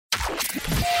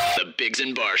The Biggs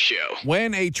and Bar Show.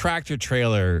 When you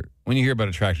hear about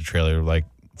a tractor trailer like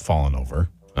falling over,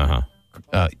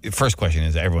 first question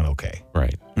is, everyone okay?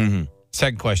 Right. Mm-hmm.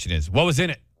 Second question is, what was in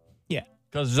it? Yeah.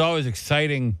 Because there's always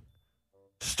exciting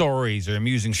stories or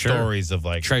amusing stories of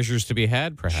like treasures to be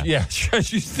had, perhaps. Yeah,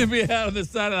 treasures to be had on the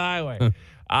side of the highway.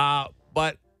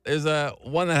 But there's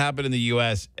one that happened in the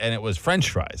U.S. and it was French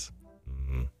fries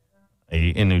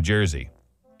in New Jersey.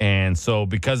 And so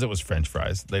because it was French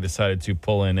fries, they decided to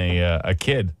pull in a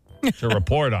kid to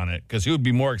report on it because he would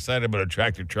be more excited about a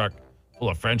tractor truck full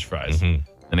of French fries than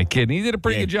a kid. And he did a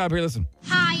pretty good job. Here, listen.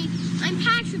 Hi, I'm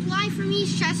Patrick, live from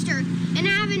Eastchester, and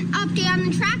I have an update on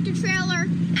the tractor trailer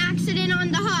accident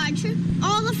on the Hutch.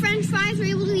 All the French fries were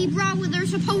able to be brought where they're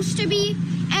supposed to be,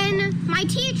 and my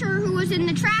teacher, who was in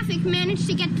the traffic, managed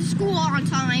to get to school on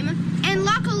time. And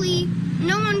luckily,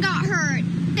 no one got hurt.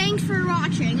 Thanks for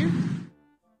watching.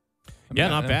 Yeah,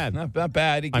 not bad. Not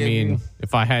bad.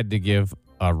 If I had to give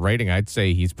a rating, I'd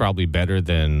say he's probably better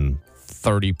than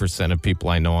 30% of people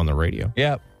I know on the radio.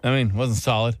 Yeah. Wasn't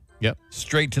solid. Yep.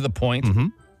 Straight to the point.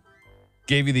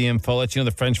 Gave you the info. Let you know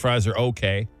the French fries are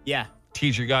okay. Yeah.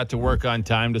 Teacher got to work on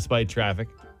time despite traffic.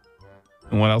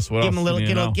 And what else? Give him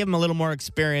a little more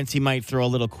experience. He might throw a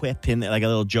little quip in, like a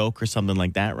little joke or something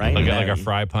like that, right? Like a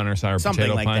fry pun or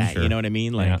something like punch, that. or, you know what I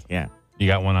mean? Yeah. You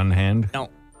got one on hand? No.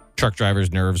 Truck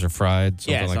drivers' nerves are fried.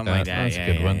 Something like that. That's a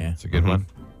good one. That's a good one.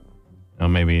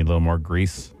 Maybe a little more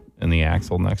grease in the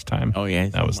axle next time. Oh, yeah.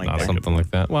 That was like not that. Something like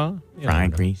that. Well,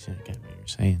 fried grease. I get what you're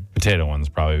saying. Potato ones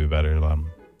probably be better.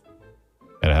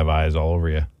 Gotta have eyes all over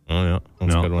you. Oh, yeah.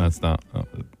 That's a good one. That's not.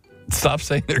 Stop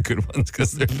saying they're good ones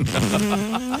because they're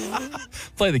not.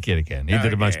 Play the kid again. He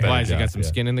did a much better Why, has he job. got some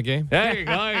skin in the game? There you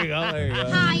go. There you go.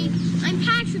 Hi, I'm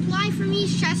Patrick, live from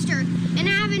Eastchester, and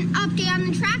I have an update on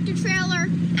the tractor trailer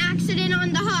accident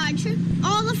on the Hutch.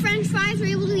 All the French fries were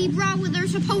able to be brought where they're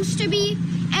supposed to be,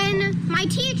 and my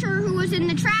teacher, who was in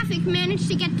the traffic, managed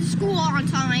to get to school on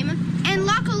time. And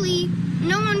luckily,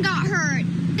 no one got hurt.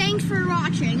 Thanks for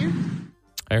watching.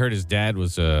 I heard his dad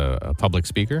was a public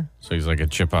speaker, so he's like a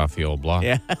chip off the old block.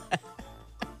 Yeah.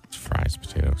 It's fries,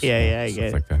 potatoes. Yeah, I stuff get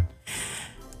it. like that.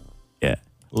 Yeah.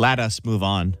 Let us move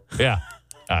on. Yeah,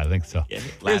 I think so. Yeah.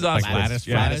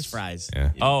 Lattice fries.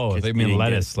 Yeah. Oh, they mean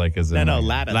lettuce, like as in... No,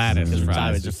 lattice. Lattice It's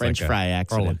fries. a Just French like fry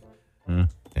accident.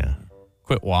 Yeah.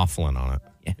 Quit waffling on it.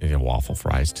 Yeah. You get waffle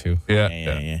fries, too.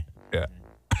 Yeah.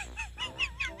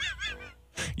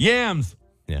 Yams.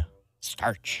 Yeah.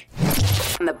 Starch.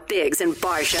 On the Biggs and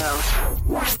Bar Show.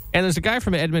 And there's a guy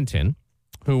from Edmonton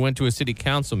who went to a city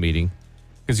council meeting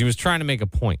because he was trying to make a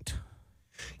point.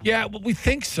 Yeah, well, we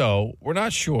think so. We're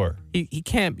not sure. He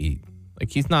can't be. He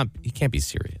can't be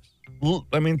serious.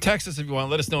 Text us if you want.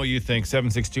 Let us know what you think.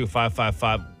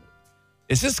 762-555.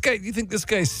 Is this guy, do you think this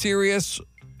guy's serious?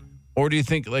 Or do you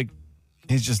think,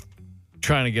 he's just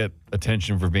trying to get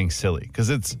attention for being silly? Because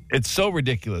it's so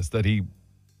ridiculous that he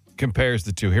compares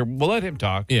the two. Here, we'll let him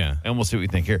talk. Yeah. And we'll see what we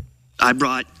think here. I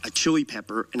brought a chili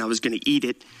pepper, and I was going to eat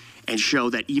it and show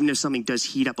that even if something does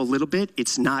heat up a little bit,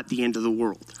 it's not the end of the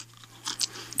world.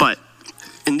 But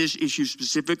in this issue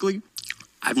specifically,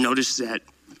 I've noticed that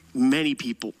many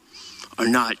people are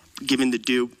not giving the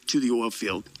due to the oil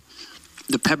field.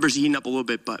 The pepper's heating up a little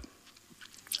bit, but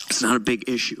it's not a big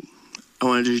issue. I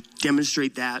wanted to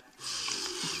demonstrate that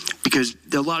because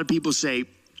a lot of people say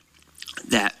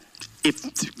that if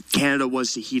Canada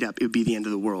was to heat up, it would be the end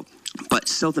of the world. But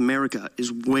South America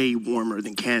is way warmer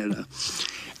than Canada,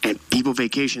 and people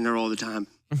vacation there all the time.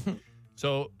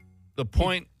 So the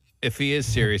point, if he is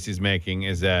serious, he's making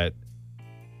is that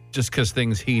just because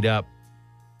things heat up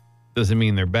doesn't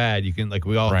mean they're bad. You can,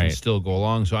 we all can still go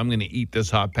along. So I'm going to eat this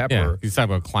hot pepper. Yeah, he's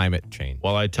talking about climate change.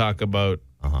 While I talk about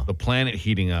the planet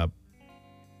heating up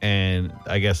and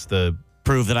I guess the...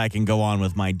 Prove that I can go on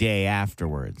with my day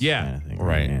afterwards. Yeah. Kind of thing,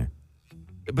 right. Yeah.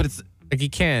 But it's... he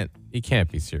can't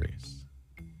be serious.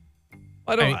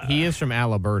 He is from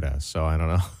Alberta, so I don't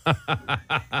know.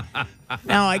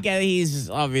 Now, I get he's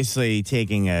obviously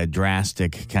taking a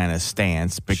drastic kind of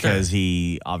stance because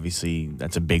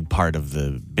that's a big part of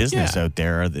the business out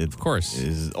there. Of course.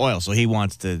 Is oil. So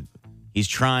he's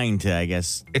trying to, I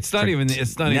guess. It's not even the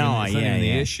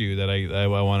issue that I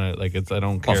want to, I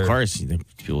don't care. Well, of course,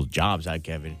 people's jobs, I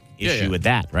have an issue with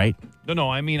that, right? No,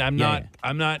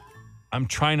 I'm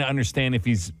trying to understand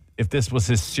if this was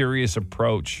his serious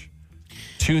approach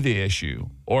to the issue,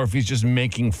 or if he's just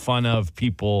making fun of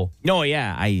people. No,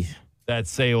 yeah, that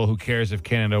say, well, who cares if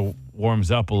Canada warms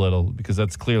up a little? Because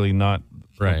that's clearly not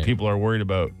what people are worried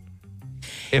about.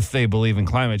 If they believe in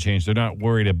climate change, they're not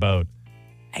worried about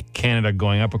Canada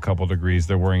going up a couple degrees,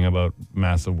 they're worrying about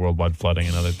massive worldwide flooding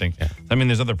and other things. I mean,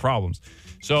 there's other problems.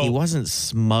 So He wasn't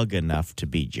smug enough to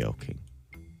be joking.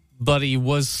 But he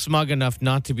was smug enough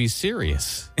not to be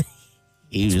serious.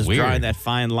 He was weird. drawing that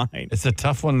fine line. it's a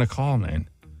tough one to call, man.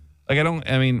 Like,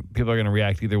 people are going to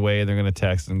react either way. They're going to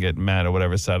text and get mad at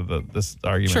whatever side of this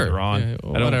argument Sure. they're on. Yeah,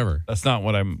 whatever. That's not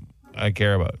what I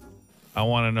care about. I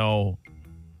want to know,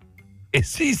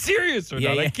 is he serious or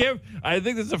not? Yeah. I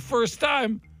think this is the first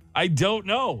time I don't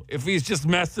know if he's just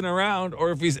messing around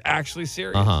or if he's actually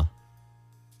serious. Uh-huh.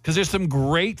 Because there's some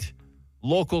great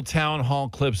local town hall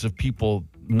clips of people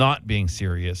not being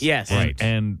serious. Yes. And, Right.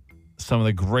 and some of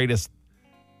the greatest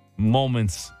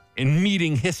moments in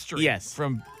meeting history. Yes.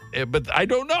 But I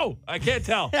don't know. I can't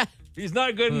tell. He's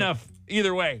not good enough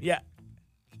either way. Yeah.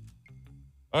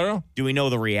 I don't know. Do we know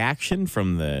the reaction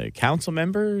from the council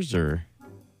members, or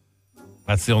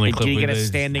That's the only clip. did you get a did.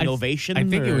 standing ovation? I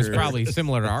think it was or- probably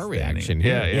similar to our reaction.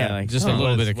 Yeah, here. yeah. like, Just a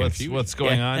little bit of What's- confusion. What's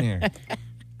going on here?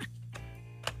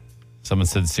 Someone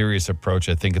said serious approach.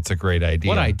 I think it's a great idea.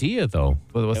 What idea, though?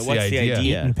 What's What's the idea?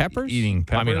 Eating peppers? Eating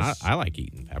I mean, peppers? I like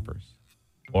eating peppers.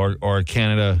 Or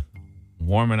Canada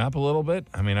warming up a little bit.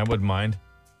 I mean, I wouldn't mind.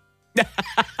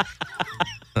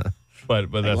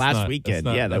 but that's last not, weekend. That's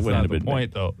not, Yeah, that that's wouldn't not have the been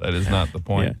point, though. That is not the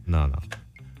point. No.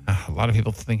 A lot of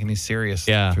people thinking he's serious.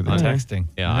 Yeah. through the Okay. texting.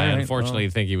 Yeah, All I right, unfortunately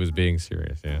think he was being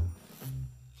serious. Yeah.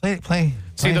 well, play.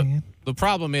 See, play. the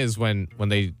problem is when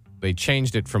they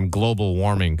changed it from global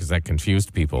warming because that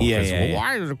confused people. Yeah, 'Cause, yeah, well, yeah.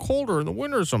 why is it colder in the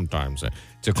winter sometimes?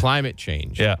 To climate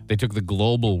change. Yeah. They took the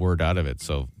global word out of it.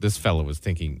 So this fellow was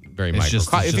thinking very It's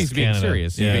just- microcosmic. it's If he's just being Canada.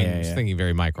 serious, Yeah, he's yeah. thinking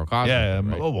very microcosmic. Yeah,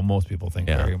 right? well, most people think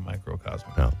Yeah. very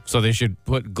microcosmic. No. So they should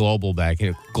put global back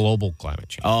in global climate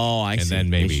change. Oh, I And see.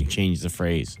 then They maybe- should change the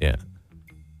phrase. Yeah.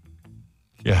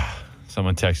 Yeah.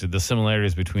 Someone texted the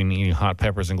similarities between eating hot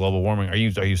peppers and global warming. Are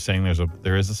you saying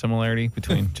there is a similarity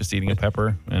between just eating a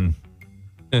pepper and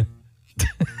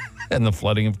and the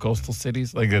flooding of coastal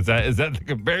cities? Like is that the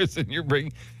comparison you're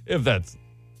bringing? If that's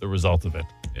the result of it,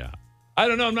 Yeah. I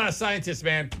don't know. I'm not a scientist,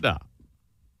 man. No.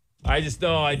 I just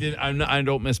know I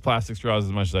don't miss plastic straws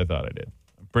as much as I thought I did.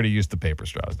 I'm pretty used to paper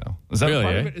straws now. Is that Really, a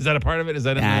part of eh? it? Is that a part of it? Is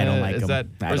that in I the, don't like is 'em. that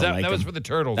I or is don't that like that was 'em. for the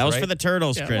turtles? That was right? for the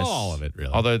turtles, Yeah, Chris. well, all of it,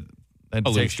 really. Although I had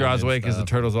to take Pollution straws and away because the stuff.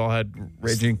 turtles all had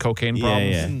raging cocaine Yeah,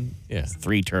 problems. yeah. Yeah.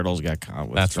 3 turtles got caught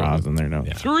with That's straws right. in their nose.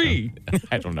 Yeah. 3.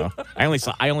 I don't know.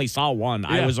 I only saw one.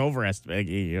 I Yeah. was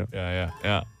overestimating you. Yeah.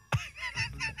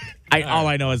 All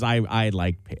I know is I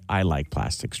like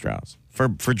plastic straws for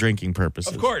drinking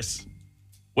purposes. Of course.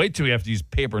 Wait till we have to use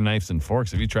paper knives and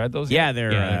forks. Have you tried those? Yeah, yet?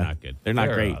 they're not good. They're not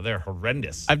great. They're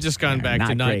horrendous. I've just gone They're back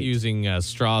to not not great. using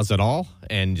straws at all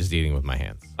and just eating with my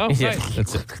hands. Oh, Yeah. right.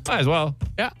 That's it. Might as well.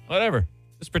 Yeah. Whatever.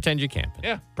 Just pretend you camping.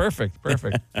 Yeah. Perfect.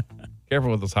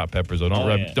 Careful with those hot peppers, though.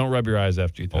 yeah. Don't rub your eyes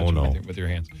after you touch Oh, them no. with your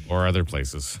hands. Or other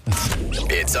places.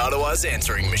 It's Ottawa's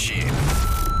answering machine.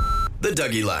 The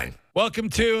Dougie Line. Welcome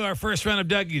to our first round of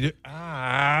Dougie.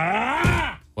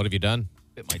 What have you done?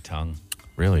 Bit my tongue.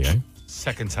 Really, eh?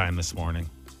 Second time this morning.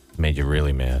 Made you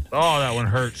really mad. Oh, that one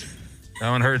hurt. That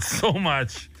one hurts so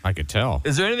much. I could tell.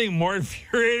 Is there anything more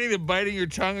infuriating than biting your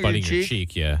tongue or Biting your your cheek?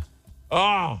 cheek, yeah.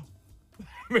 Oh,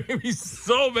 made me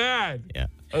so mad. Yeah.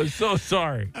 I'm so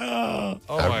sorry. Oh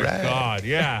my God.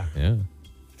 Yeah. Yeah.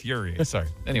 Furious. Sorry.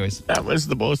 Anyways, That was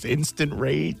the most instant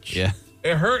rage. Yeah.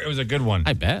 it hurt. It was a good one.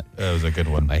 I bet. It was a good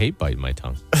one. I hate biting my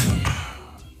tongue.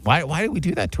 Why do we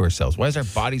do that to ourselves? Why is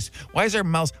our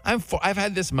mouths? I've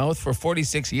had this mouth for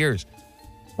 46 years.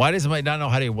 Why does it not know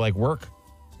how to work?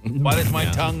 Why does my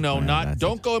tongue know not?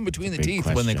 Don't go in between the big teeth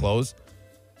when they question. close.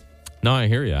 No, I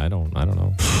hear you. I don't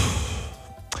know.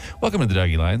 Welcome to the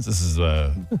Dougie Lines. This is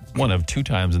one of 2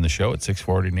 times in the show at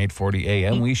 6:40 and 8:40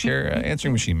 a.m. We share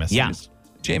answering machine messages.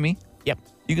 Jamie. Yep.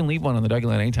 You can leave one on the Dougie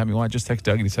Line anytime you want. Just text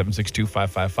Dougie to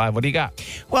 762-555. What do you got?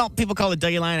 Well, people call the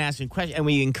Dougie Line asking questions, and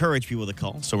we encourage people to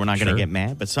call, so we're not going Sure. to get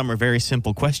mad. But some are very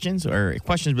simple questions, or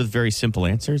questions with very simple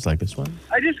answers, like this one.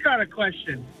 I just got a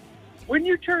question. When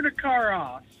you turn a car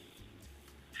off,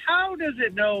 how does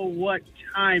it know what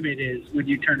time it is when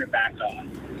you turn it back on?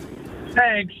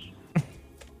 Thanks.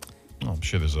 Oh, I'm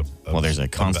sure there's There's a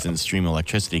constant stream of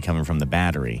electricity coming from the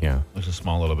battery. Yeah. There's a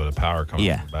small little bit of power coming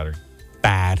Yeah. from the battery.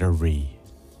 Battery.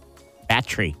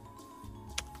 Battery.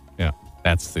 Yeah.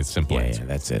 That's the simple Yeah, answer.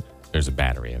 that's it. There's a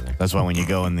battery in there. That's why when you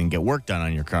go and then get work done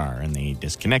on your car, and they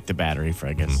disconnect the battery for,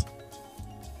 I guess,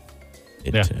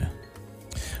 it. Yeah.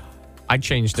 I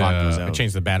changed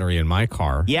the battery in my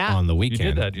car on the weekend. You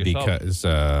did that yourself. Because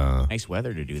Nice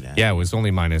weather to do that. it was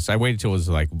only minus. I waited till it was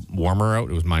like warmer out.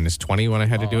 It was minus 20 when I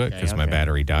had to do it because my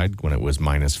battery died when it was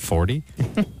minus 40.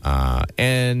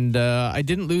 And I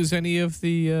didn't lose any of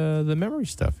the memory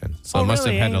stuff in. So I must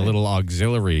have had a little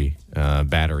auxiliary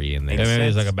battery in there. Maybe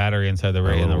there's like a battery inside the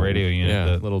radio unit.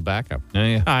 Yeah, a little backup.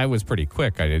 Yeah. I was pretty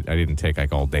quick. I didn't take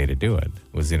like all day to do it.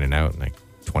 It was in and out in like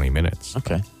 20 minutes.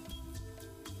 Okay.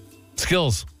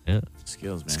 Skills. Yeah.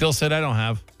 Skills, man. Skill set I don't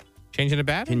have. Changing a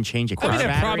battery? Can change a car I mean, I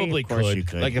battery? probably Of course could. you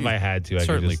could. Like if I had to, I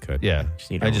Certainly could. could. Yeah.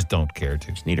 need I a- just don't care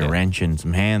to. Just need a wrench and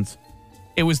some hands.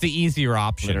 It was the easier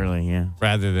option. Literally, yeah.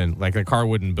 Rather than, like, the car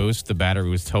wouldn't boost. The battery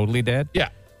was totally dead. Yeah.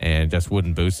 And just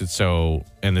wouldn't boost it. So,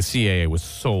 and the CAA was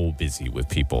so busy with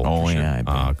people I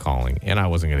bet. calling. And I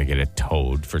wasn't going to get it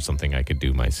towed for something I could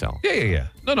do myself. Yeah.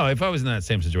 No. If I was in that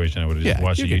same situation, I would have just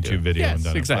watched a you could do YouTube it. video Yes, and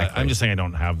done exactly. it. But I'm just saying I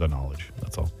don't have the knowledge.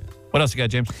 That's all. What else you got,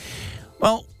 James?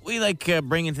 Well, we like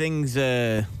bringing things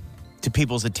to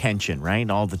people's attention, right?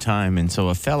 All the time. And so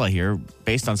a fella here,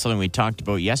 based on something we talked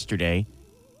about yesterday,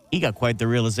 he got quite the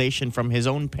realization from his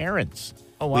own parents.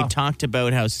 Oh, wow. We talked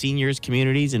about how seniors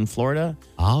communities in Florida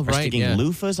are sticking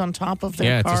loofahs on top of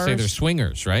their cars. To say they're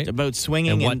swingers, right? About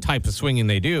swinging. And what type of swinging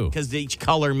they do. Because each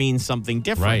color means something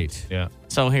different. Right. Yeah.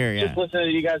 So here, Just listening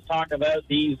to you guys talk about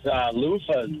these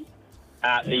loofahs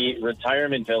at the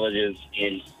retirement villages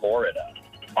in Florida.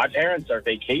 My parents are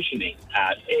vacationing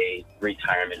at a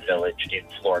retirement village in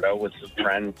Florida with some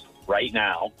friends right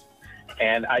now.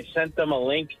 And I sent them a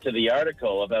link to the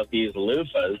article about these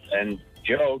loofahs and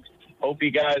joked, hope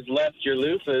you guys left your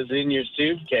loofahs in your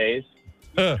suitcase.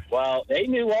 Well, they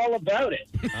knew all about it.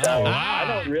 So I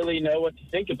don't really know what to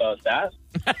think about that.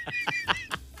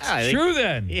 True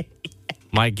then.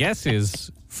 My guess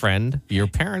is, friend, your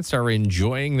parents are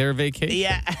enjoying their vacation.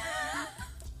 Yeah.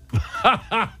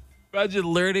 Imagine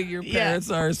learning your parents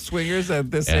are swingers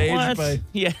at this Yeah. age. What?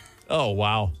 Yeah. Oh,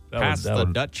 wow. Past the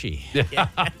Dutchie.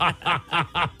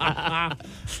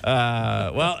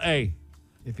 Well, hey,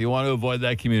 if you want to avoid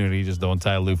that community, just don't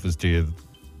tie loofahs to your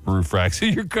roof racks of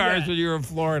your cars when you're in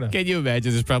Florida. Can you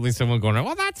imagine? There's probably someone going,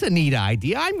 well, that's a neat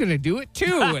idea. I'm going to do it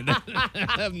too. And I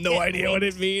have no idea what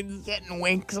it means. Getting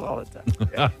winks all the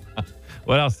time.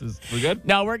 What else? We good?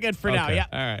 No, we're good for now. Okay.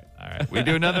 Yeah. All right. We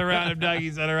do another round of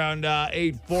Dougies at around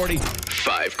 8:40.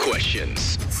 5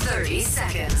 questions. 30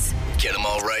 seconds. Get them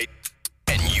all right,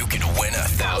 and you can win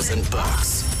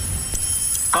 $1,000.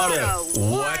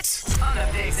 What? On the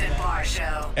Biggs and Bar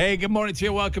Show. Hey, good morning to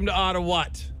you. Welcome to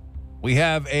OttaWHAT. We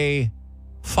have a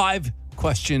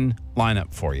 5-question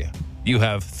lineup for you. You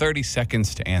have 30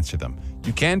 seconds to answer them.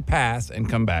 You can pass and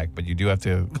come back, but you do have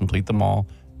to complete them all.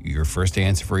 Your first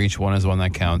answer for each one is one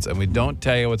that counts, and we don't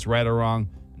tell you what's right or wrong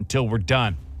until we're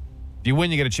done. If you win,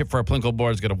 you get a chip for our Plinkle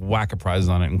board. It's got a whack of prizes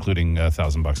on it, including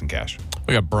 $1,000 in cash.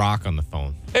 We got Brock on the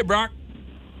phone. Hey, Brock.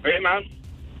 Hey, man.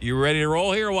 You ready to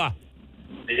roll here or what?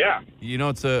 Yeah. You know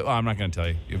it's a... Oh, I'm not going to tell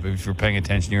you. If you're paying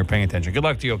attention, you're paying attention. Good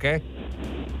luck to you, okay?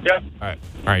 Yeah. All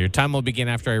right, your time will begin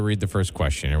after I read the first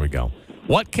question. Here we go.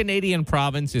 What Canadian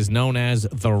province is known as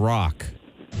The Rock?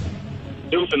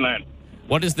 Newfoundland.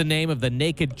 What is the name of the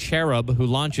naked cherub who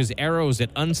launches arrows at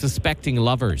unsuspecting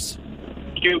lovers?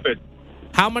 Cupid.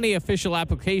 How many official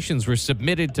applications were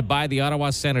submitted to buy the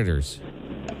Ottawa Senators?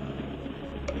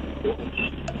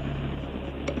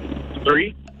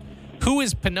 3. Who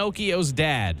is Pinocchio's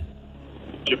dad?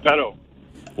 Geppetto.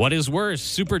 What is worse,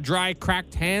 super dry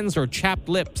cracked hands or chapped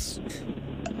lips?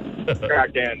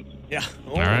 Cracked hands. Yeah.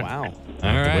 Oh, All right. wow. All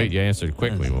right. Wait, you answered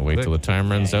quickly. We'll wait till the time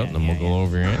runs out, and then we'll go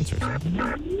over your answers.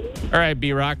 All right,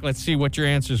 B-Rock, let's see what your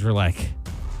answers were like.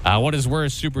 What is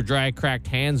worse, super dry, cracked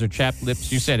hands or chapped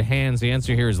lips? You said hands. The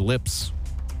answer here is lips.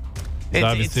 It's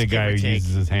obviously a give guy or who take.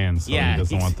 uses his hands, so he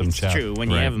doesn't want them chapped. It's true. When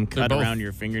you Right. have them They're cut both- around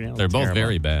your fingernails. They're both terrible.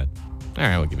 very bad. All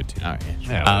right, we'll give it to you. All right.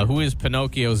 Yeah. Who is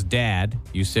Pinocchio's dad?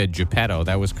 You said Geppetto.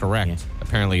 That was correct. Yeah.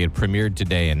 Apparently, it premiered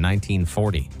today in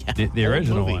 1940. The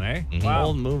original movie. one, eh?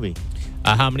 Old movie.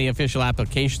 How many official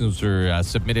applications were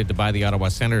submitted to buy the Ottawa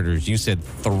Senators? You said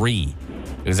 3.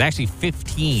 It was actually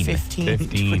 15.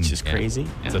 15, which is crazy.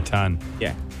 It's a ton.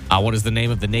 Yeah. What is the name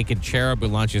of the naked cherub who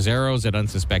launches arrows at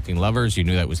unsuspecting lovers? You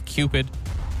knew that was Cupid.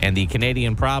 And the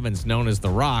Canadian province known as The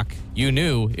Rock, you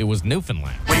knew it was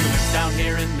Newfoundland. We live down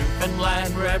here in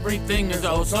Newfoundland where everything is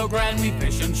oh so grand. We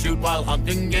fish and shoot while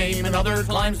hunting game, and other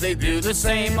climes they do the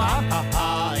same. Ah, ha,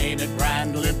 ha, ain't it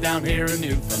grand to live down here in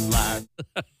Newfoundland?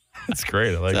 That's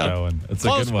great. I like that one. That's a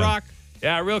Close, good one. Brock.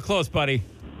 Yeah, real close, buddy.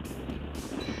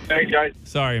 Thanks, guys.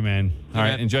 Sorry, man. All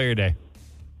right, enjoy your day.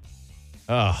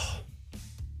 Oh,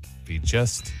 if you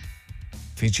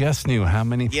just knew how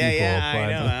many people Yeah, I applied.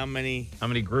 know. How many? How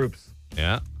many groups?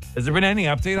 Yeah. Has there been any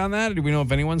update on that? Or do we know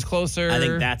if anyone's closer? I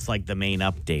think that's like the main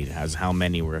update, as how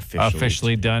many were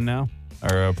officially done now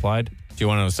or applied. Do you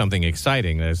want to know something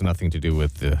exciting that has nothing to do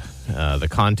with the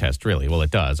contest, really? Well,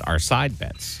 it does. Our side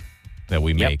bets that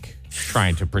we make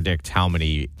trying to predict how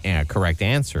many correct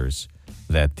answers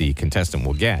that the contestant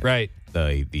will get. Right.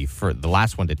 The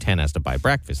last one to 10 has to buy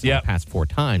breakfast. In the past 4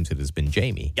 times, it has been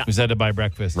Jamie. Who's had to buy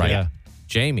breakfast? Right. Yeah.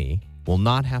 Jamie will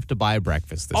not have to buy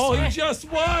breakfast this time. Oh, he just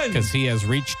won. Because he has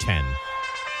reached 10.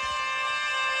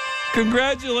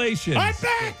 Congratulations. I'm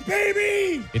back,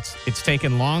 baby! It's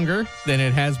taken longer than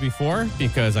it has before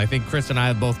because I think Chris and I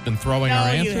have both been throwing our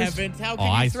answers. No, you haven't. How could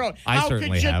I you throw it? I How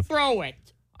certainly could you have. throw it?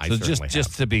 So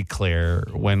just to be clear,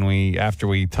 after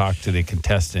we talk to the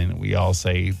contestant, we all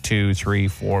say 2, 3,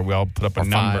 4. We all put up a Or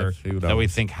number 5, that we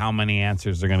think how many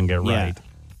answers they're going to get right.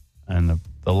 And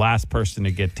the last person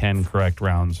to get 10 correct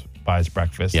rounds buys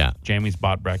breakfast. Yeah. Jamie's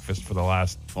bought breakfast for the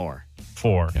last 4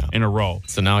 in a row.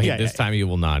 So now this time you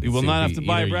will not. You will not have to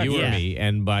buy either breakfast. you or me,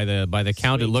 and by the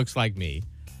count, it looks like me.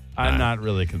 I'm not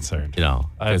really concerned. You know,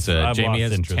 because I've Jamie lost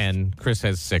has interest. 10, Chris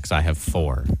has 6, I have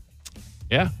 4.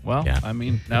 Yeah, well, I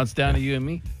mean, now it's down to you and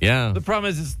me. Yeah. The problem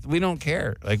is we don't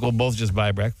care. Like, we'll both just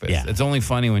buy breakfast. Yeah. It's only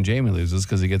funny when Jamie loses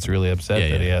because he gets really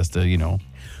upset that he has to,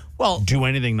 do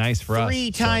anything nice for us.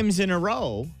 3 times in a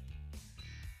row,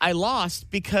 I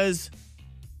lost because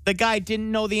the guy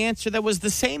didn't know the answer that was the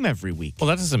same every week. Well,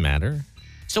 that doesn't matter.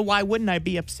 So why wouldn't I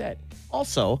be upset?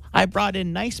 Also, I brought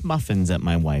in nice muffins that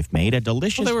my wife made, a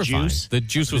delicious They were juice. fine. The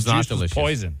juice was The not juice delicious. was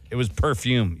poison. It was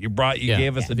perfume. You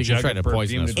gave us I a think you jug tried of to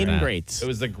poison perfume. us with that. Ingrates. It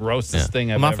was the grossest thing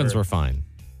The I've muffins ever. were fine.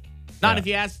 Not if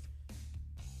you asked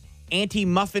Auntie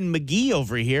Muffin McGee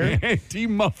over here. Auntie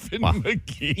Muffin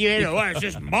McGee. You know what? It's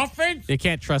just muffins? You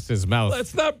can't trust his mouth.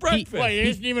 That's not breakfast. Well, there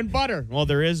isn't even butter. Well,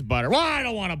 there is butter. Well, I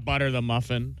don't want to butter the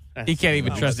muffin. He can't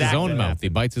even trust his own mouth. He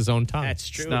bites his own tongue. That's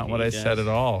true. It's not what He I does. said at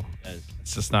all.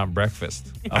 It's just not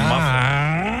breakfast. A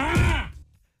muffin.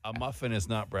 A muffin is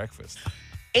not breakfast.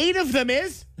 8 of them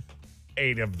is.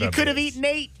 8 of them. You could have is. eaten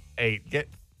 8. 8.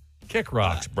 Kick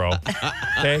rocks, bro.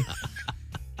 Okay?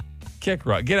 Kick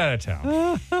rock. Get out of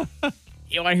town.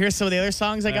 You want to hear some of the other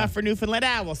songs I got for Newfoundland?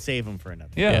 We'll save them for another.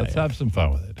 Yeah, let's have some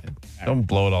fun with it. Don't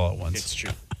blow it all at once. It's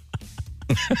true.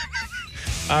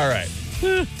 All right.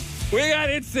 We got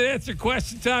instant answer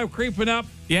question time creeping up.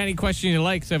 Yeah, any question you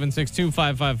like,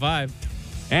 762-555.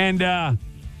 And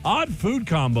odd food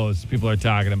combos people are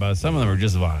talking about. Some of them are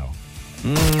just vile.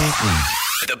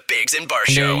 The Biggs and Bar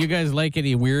Do Show. you guys like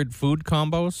any weird food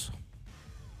combos?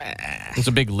 It's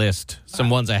a big list. Some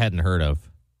ones I hadn't heard of.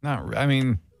 Not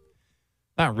really.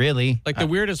 Like the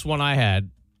weirdest one I had,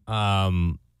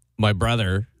 my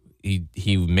brother,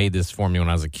 he made this for me when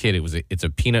I was a kid. It's a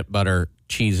peanut butter,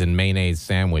 cheese, and mayonnaise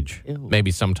sandwich. Ew.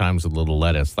 Maybe sometimes with a little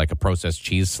lettuce, like a processed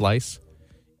cheese slice.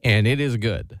 And it is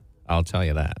good. I'll tell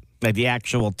you that. Like the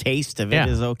actual taste of it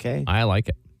is okay. I like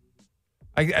it.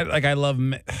 I love.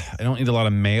 I don't eat a lot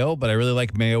of mayo, but I really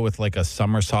like mayo with like a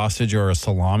summer sausage or a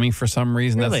salami for some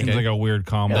reason. Really? That seems like a weird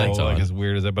combo, Yeah, that's like odd. as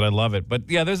weird as it. But I love it. But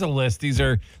yeah, there's a list. These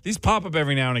pop up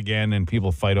every now and again, and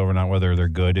people fight over not whether they're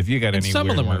good. If you got And any some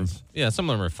weird of them ones, some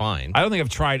of them are fine. I don't think I've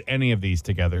tried any of these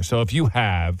together. So if you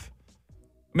have,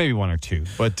 maybe 1 or 2.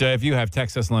 But if you have,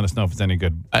 text us and let us know if it's any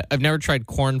good. I've never tried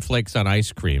cornflakes on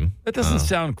ice cream. That doesn't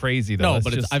sound crazy though. No, That's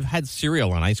but just, I've had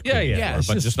cereal on ice cream Yeah, yeah. before, It's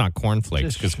but just- just not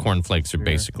cornflakes because cornflakes are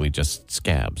basically just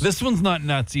scabs. this one's not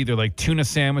nuts either. Like tuna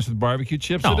sandwich with barbecue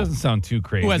chips. No. It doesn't sound too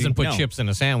crazy. Who hasn't put No. chips in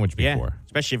a sandwich before? Yeah,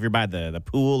 especially if you're by the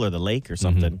pool or the lake or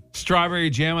something. Strawberry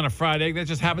jam on a fried egg. That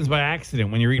just happens by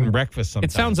accident when you're eating breakfast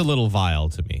sometimes. It sounds a little vile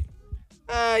to me.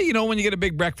 When you get a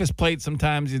big breakfast plate,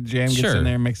 sometimes the jam gets Sure. in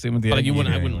there, mixed in with the But egg. I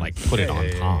wouldn't like put it on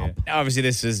top. Obviously,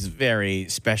 this is very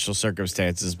special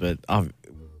circumstances, but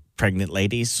pregnant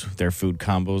ladies, their food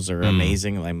combos are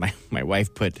amazing. Like my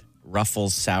wife put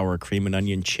Ruffles sour cream and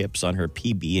onion chips on her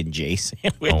PB&J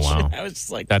sandwich. Oh, wow. I was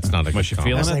just like, That's not a Was good she combo.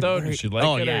 feeling was it like, though? where- Did she like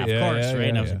oh it? yeah, of course, right?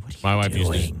 And I was like, what are My you wife used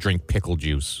to doing? just drink pickle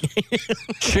juice.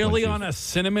 Chili on a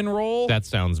cinnamon roll? That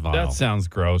sounds vile. That sounds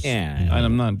gross. Yeah. And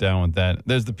I'm not down with that.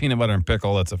 There's the peanut butter and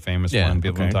pickle. That's a famous one.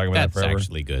 People have been talking about That's that forever.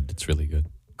 actually good. It's really good.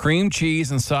 Cream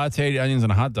cheese and sauteed onions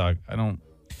on a hot dog.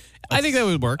 I think that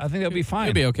would work. I think that'd be fine.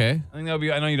 It'd be okay. I think that'd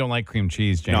be. I know you don't like cream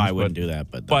cheese, James. No, I wouldn't do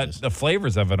that. But But the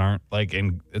flavors of it aren't like,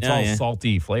 it's all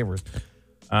salty flavors.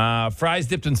 Fries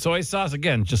dipped in soy sauce.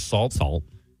 Again, just salt.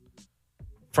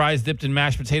 Fries dipped in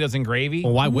mashed potatoes and gravy.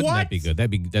 Well, why wouldn't What? that be good?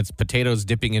 That's potatoes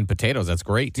dipping in potatoes. That's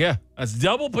great. Yeah, that's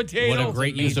double potatoes. What a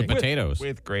great use of with- potatoes.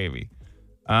 with gravy.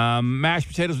 Mashed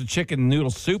potatoes with chicken noodle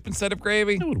soup instead of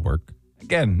gravy. That would work.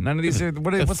 Again, none of these are.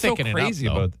 What's so thicken it up, crazy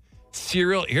though. about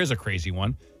cereal? Here's a crazy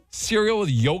one: cereal with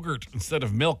yogurt instead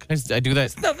of milk. I do that.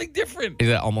 It's nothing different. I do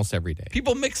that almost every day.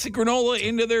 People mix granola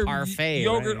into their Parfait,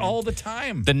 yogurt right? all the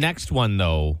time. The next one,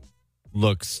 though,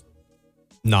 looks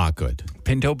not good.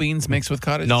 Pinto beans mixed with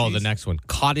cottage cheese? No, the next one.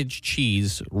 Cottage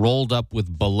cheese rolled up with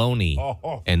bologna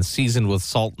and seasoned with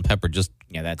salt and pepper. Just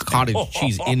that's cottage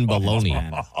cheese in bologna.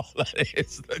 Oh, that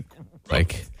is the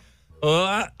Like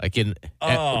in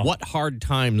what hard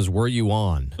times were you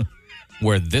on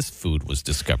where this food was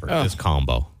discovered, this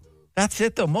combo? That's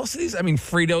it, though. Most of these, I mean,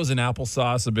 Fritos and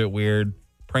applesauce, a bit weird.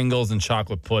 Pringles and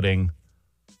chocolate pudding.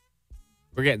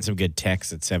 We're getting some good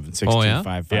texts at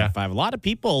 762-555. A lot of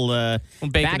people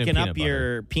backing up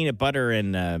your peanut butter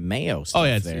and mayo stuff. Oh,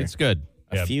 yeah, there. it's good.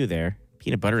 A few there.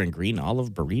 Peanut butter and green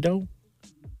olive burrito.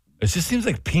 It just seems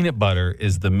like peanut butter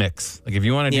is the mix. Like, if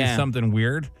you want to do something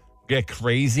weird, get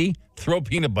crazy, throw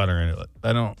peanut butter in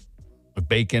it. With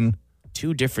bacon.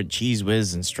 2 different cheese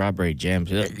whiz and strawberry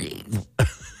jams.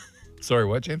 Sorry,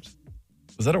 what, James?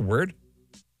 Was that a word?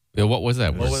 Yeah, what was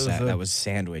that? That was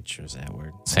sandwich, was that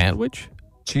word. Sandwich?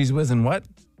 Cheese whiz and what?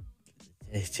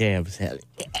 Jams.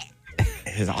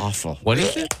 It's awful. What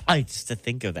is it? Just to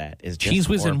think of that is just Cheese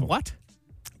whiz and horrible. what?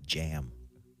 Jam.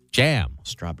 Jam.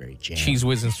 Strawberry jam. Cheese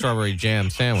whiz and strawberry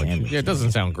jam sandwich. Yeah, it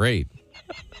doesn't sound great.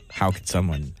 How could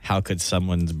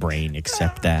someone's brain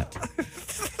accept that?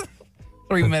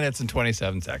 3 minutes and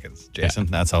 27 seconds, Jason.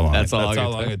 That's how long. That's how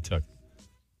long it took.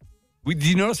 Did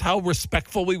you notice how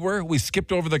respectful we were? We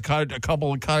skipped over a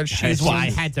couple of cottage cheese. Well,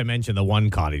 I had to mention the one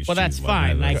cottage cheese. Well, that's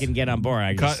fine. I can get on board.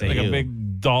 I can say like a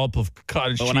big dollop of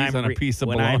cottage cheese on a piece of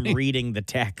bologna. When I'm reading the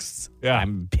text,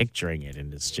 I'm picturing it,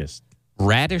 and it's just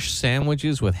radish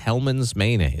sandwiches with Hellman's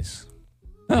mayonnaise.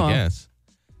 I guess.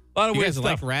 A lot of you weird guys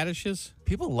stuff. like radishes?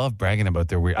 People love bragging about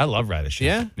their weird. I love radishes.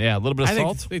 Yeah? Yeah, a little bit of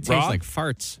salt. They taste like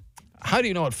farts. How do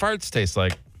you know what farts taste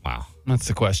like? Wow. That's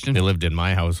the question. They lived in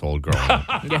my household growing up.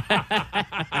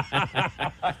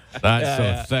 That's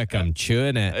so thick, I'm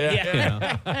chewing it. You know?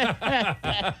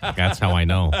 That's how I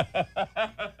know.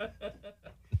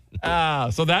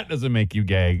 So that doesn't make you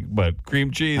gay, but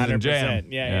cream cheese and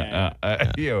jam.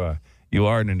 You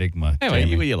are an enigma.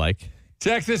 Anyway, what do you like?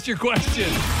 Text us your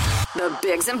question. The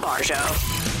Biggs and Bar Show.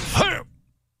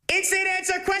 Instant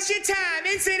answer question time.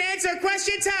 Instant answer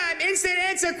question time. Instant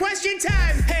answer question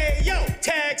time. Hey, yo,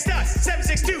 text us.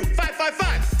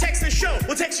 762-555. Text the show.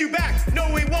 We'll text you back.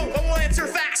 No, we won't, but we'll answer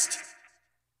fast.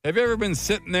 Have you ever been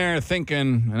sitting there thinking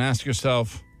and ask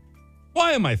yourself,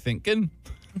 why am I thinking?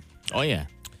 Oh, yeah.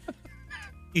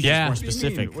 Yeah. More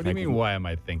specific. What do you mean, why am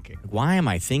I thinking? Why am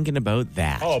I thinking about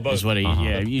that? Oh, about is what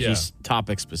just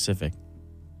topic specific.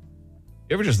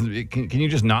 You ever just, can you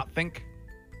just not think?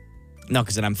 No,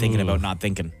 because then I'm thinking about not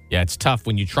thinking. Yeah, it's tough.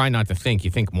 When you try not to think,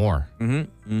 you think more.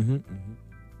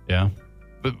 Yeah.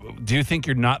 But do you think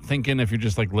you're not thinking if you're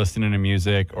just like listening to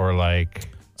music or like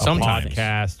a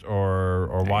podcast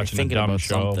or watching a dumb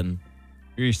show? Something.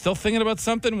 Are you still thinking about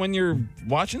something when you're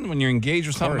watching, when you're engaged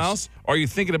with something else? Or are you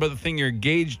thinking about the thing you're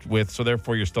engaged with, so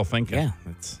therefore you're still thinking? Yeah.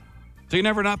 So you're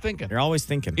never not thinking? You're always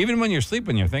thinking. Even when you're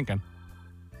sleeping, you're thinking.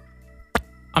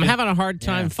 I'm having a hard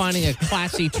time finding a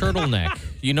classy turtleneck.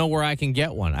 You know where I can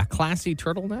get one? A classy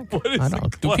turtleneck? What is I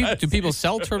don't know. Do people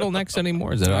sell turtlenecks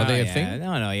anymore? Are they a thing?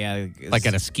 No. Like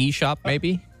at a ski shop,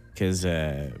 maybe? Because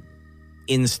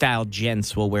in-style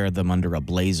gents will wear them under a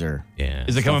blazer. Yeah.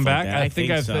 Is it coming back? Like I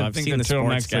think so. I've seen the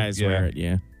sports guys wear it,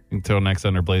 I think turtlenecks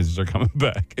under blazers are coming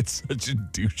back. It's such a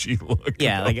douchey look.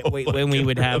 Yeah, like when we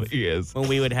would have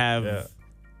Yeah.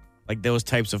 like those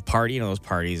types of those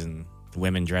parties and the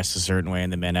women dress a certain way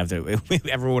and the men have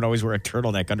everyone would always wear a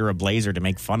turtleneck under a blazer to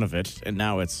make fun of it. And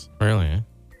now it's really.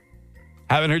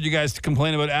 Haven't heard you guys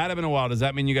complain about Adam in a while. Does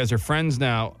that mean you guys are friends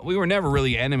now? We were never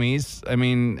really enemies. I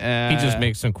mean, he just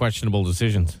makes some questionable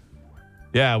decisions.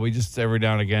 Yeah, we just every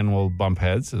now and again will bump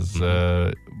heads.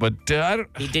 But I don't.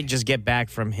 He did just get back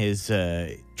from his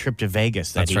trip to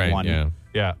Vegas that That's he right, won.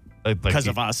 Yeah, Because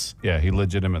of us. Yeah, he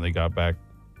legitimately got back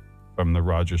from the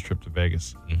Rogers trip to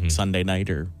Vegas Sunday night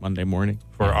or Monday morning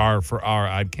for our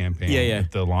ad campaign. Yeah.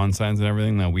 With the lawn signs and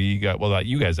everything that we got. Well, that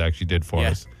you guys actually did for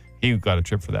us. He got a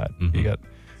trip for that.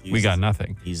 We got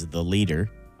nothing. He's the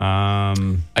leader.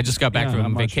 I just got back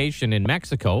from vacation in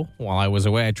Mexico. While I was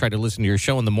away, I tried to listen to your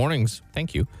show in the mornings.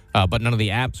 Thank you. But none of the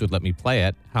apps would let me play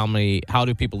it. How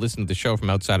do people listen to the show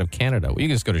from outside of Canada? Well, you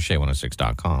can just go to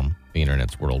shay106.com. The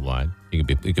internet's worldwide. You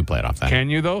could play it off that. Can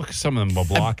you, though? Some of them will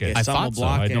block it. I thought so.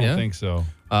 I don't think so.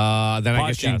 Then I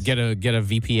guess you get a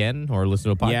VPN or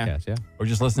listen to a podcast, yeah. Or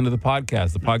just listen to the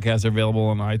podcast. The podcasts are available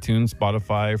on iTunes,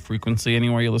 Spotify, Frequency,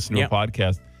 anywhere you listen to a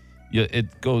podcast.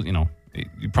 It goes,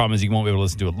 the problem is you won't be able to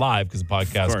listen to it live because the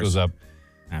podcast goes up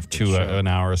after an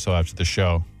hour or so after the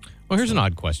show. Well, here's an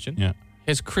odd question. Yeah.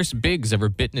 Has Chris Biggs ever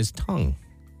bitten his tongue?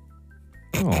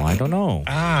 Oh, I don't know.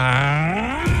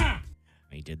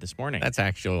 He did this morning. That's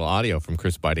actual audio from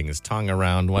Chris biting his tongue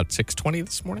around, 6:20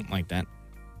 this morning? Like that.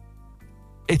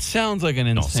 It sounds like an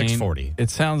insane. 6:40. It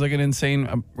sounds like an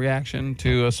insane reaction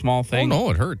to a small thing. Oh,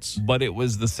 no, it hurts. But it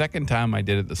was the second time I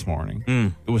did it this morning.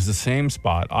 It was the same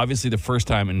spot. Obviously, the first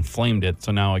time inflamed it,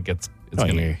 so now it's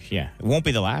gonna. Yeah. It won't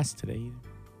be the last today either.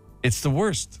 It's the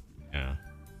worst. Yeah.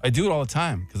 I do it all the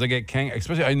time because I get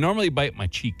especially I normally bite my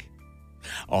cheek.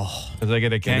 Oh. Because I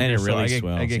get a canker. then it so really I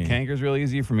swells, get yeah. cankers really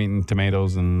easy from eating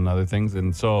tomatoes and other things.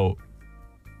 And so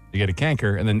you get a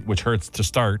canker, and then which hurts to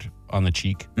start on the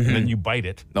cheek. And then you bite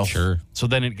it. Oh. Sure. So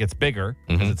then it gets bigger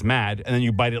because it's mad. And then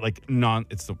you bite it like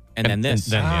it's the. And then this.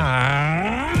 Then,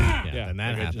 Yeah, then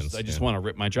that like happens. I just want to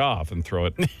rip my jaw off and throw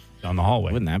it down the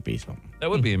hallway. Wouldn't that be something?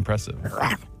 That would be impressive.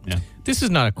 Yeah. This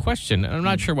is not a question, and I'm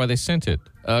not sure why they sent it.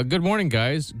 Good morning,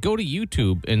 guys. Go to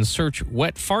YouTube and search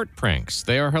wet fart pranks.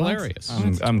 They are hilarious.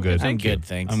 I'm good. I'm good,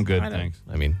 thanks. I'm good, I know. thanks.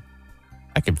 I mean,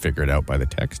 I can figure it out by the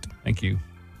text. Thank you.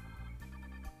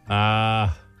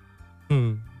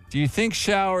 Do you think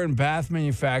shower and bath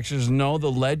manufacturers know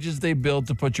the ledges they build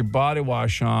to put your body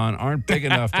wash on aren't big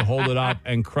enough to hold it up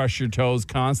and crush your toes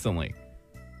constantly?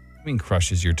 I mean,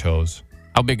 crushes your toes.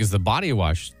 How big is the body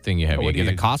wash thing you have? Oh, You what do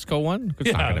get you- a Costco one?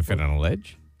 It's not Yeah. going to fit on a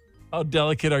ledge. How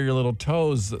delicate are your little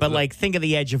toes? But like, think of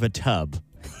the edge of a tub.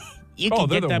 You Oh, can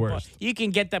they're get the that. worst. You can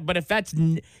get that, but if that's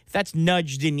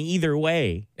nudged in either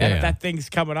way, Yeah. that thing's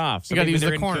coming off. So You gotta maybe use they're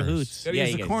the in corners. cahoots. Gotta Yeah,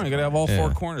 use you the gotta corner. use You gotta have all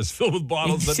four corners filled with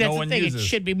bottles that That's no the one thing. uses. It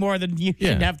should be more than you Yeah.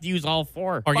 shouldn't have to use all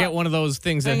four. Or get one of those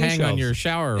things that Hanging hang on shelves. your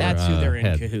shower That's who they're in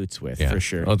head. cahoots with, Yeah. for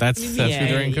sure. Oh, that's who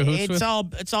they're in cahoots it's with?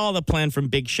 It's all the plan from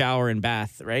Big Shower and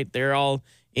Bath, right? They're all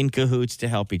in cahoots to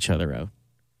help each other out.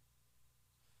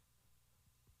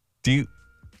 Do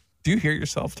you hear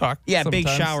yourself talk? Yeah, Big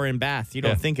sometimes? Shower and Bath. You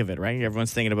don't Yeah. think of it, right?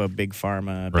 Everyone's thinking about Big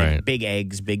Pharma, Right. big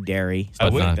eggs, big dairy, I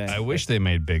stuff like wish, that. I wish they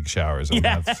made big showers and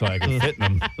baths so I could fit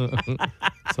in them.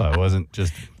 So I wasn't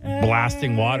just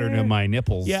blasting water into my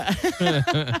nipples. Yeah.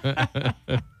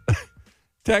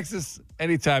 Texas,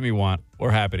 anytime you want. We're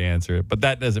happy to answer it. But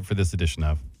that does it for this edition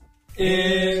of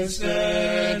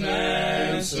Instant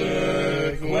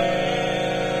Answer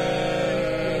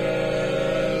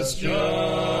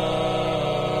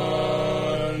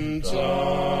Question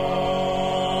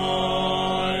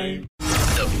Time.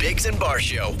 The Biggs and Bar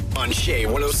Show on Shea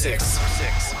 106.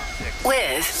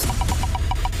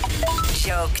 With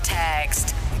joke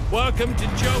text. Welcome to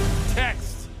Joke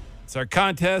Text. It's our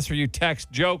contest where you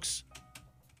text jokes.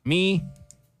 Me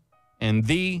and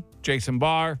the Jason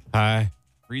Barr. Hi.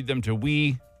 Read them to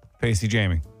we, Pacey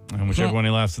Jamie. And whichever one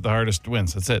he laughs at the hardest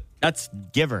wins. That's it. That's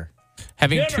Giver.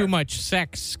 Having too much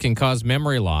sex can cause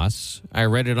memory loss. I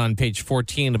read it on page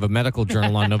 14 of a medical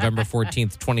journal on November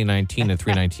 14th, 2019 at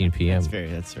 3:19 p.m.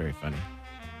 That's very funny.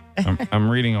 I'm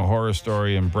reading a horror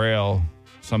story in Braille.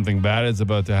 Something bad is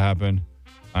about to happen.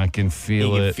 I can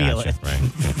feel You it. can feel it.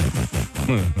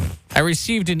 Right. I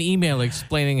received an email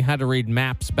explaining how to read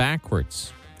maps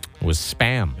backwards. It was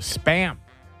spam. Spam.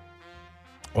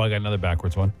 Well, I got another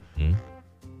backwards one.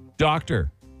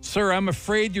 Doctor, sir, I'm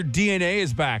afraid your DNA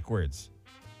is backwards.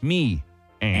 Me.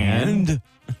 And?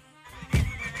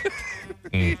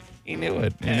 He knew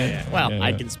it. Well,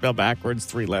 I can spell backwards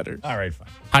 3 letters. All right, fine.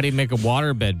 How do you make a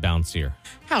waterbed bouncier?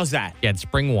 How's that? Yeah, it's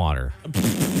spring water.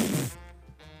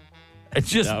 I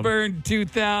just Dumb. burned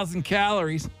 2,000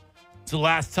 calories. It's the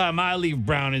last time I leave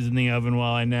brownies in the oven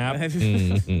while I nap.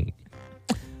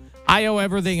 I owe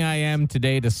everything I am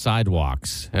today to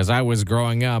sidewalks. As I was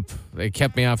growing up, they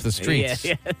kept me off the streets.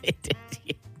 Yeah, they did.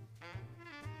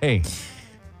 Hey,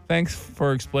 thanks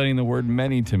for explaining the word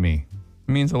many to me.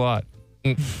 It means a lot.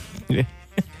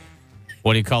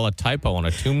 What do you call a typo on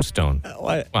a tombstone?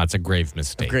 What? Well, it's a grave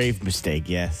mistake. Grave mistake,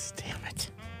 yes. Damn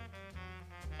it.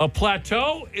 A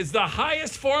plateau is the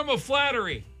highest form of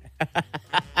flattery.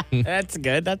 That's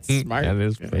good. That's smart. That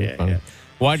is pretty Yeah, funny. yeah.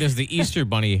 Why does the Easter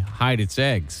bunny hide its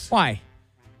eggs? Why?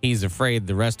 He's afraid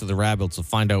the rest of the rabbits will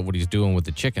find out what he's doing with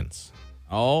the chickens.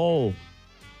 Oh,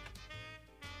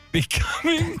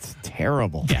 Becoming it's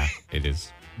terrible. Yeah, it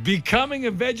is. becoming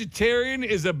a vegetarian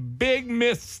is a big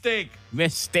mistake.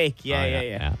 Mistake. Yeah, Oh, yeah,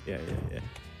 yeah, yeah. Yeah.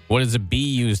 What does a bee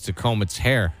use to comb its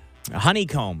hair? A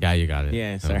honeycomb. Yeah, you got it.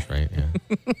 Yeah, That's right.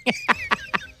 Yeah.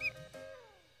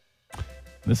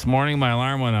 This morning, my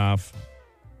alarm went off.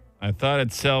 I thought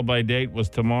its sell-by date was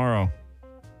tomorrow.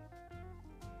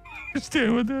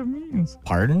 Understand what that means?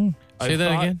 Pardon? Say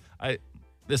that again?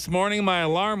 This morning, my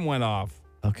alarm went off.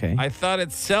 Okay. I thought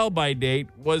its sell-by date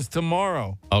was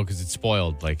tomorrow. Oh, because it's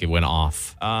spoiled. Like it went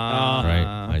off.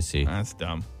 Right. I see. That's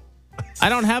dumb. I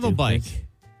don't have a bike.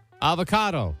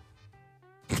 Avocado.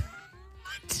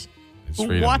 It's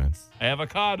freedom, What? man.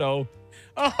 Avocado.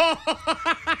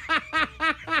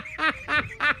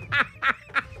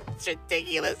 It's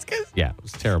ridiculous because Yeah, it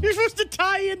was terrible. you're supposed to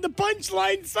tie in the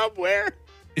punchline somewhere.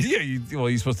 Yeah,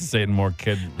 you're supposed to say it in more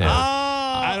kid. Yeah.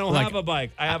 I don't Like- have a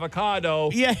bike. I have avocado.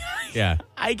 Yeah, Yeah.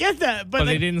 I get that, But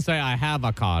they didn't say I have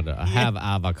avocado. I have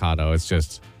avocado. It's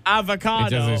just avocado.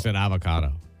 it just said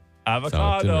avocado. Avocado.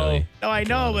 So it didn't really No, I make a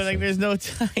know, lot of but like, sense. there's no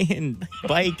tie-in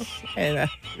bike, and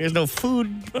there's no food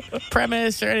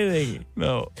premise or anything.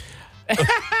 No.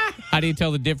 How do you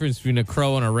tell the difference between a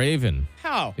crow and a raven?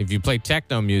 How? If you play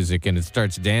techno music and it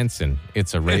starts dancing,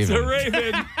 it's a raven. It's a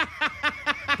raven.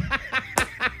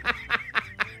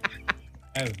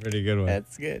 That's a pretty good one.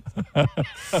 That's good.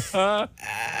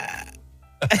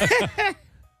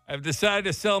 I've decided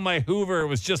to sell my Hoover. It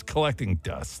was just collecting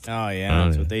dust. Oh yeah,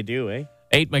 that's what they do, eh?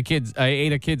 I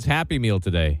ate a kid's Happy Meal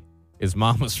today. His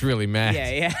mom was really mad.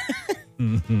 Yeah.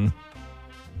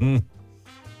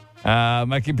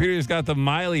 My computer's got the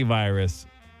Miley virus.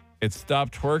 It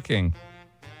stopped working.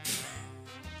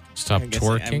 Stop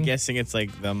twerking. I'm guessing it's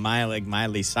like the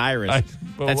Miley Cyrus.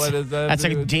 But what is that? That's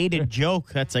like a dated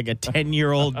joke. That's like a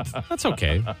 10-year-old. That's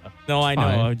okay. No, I know.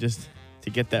 Fine. Just to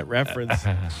get that reference.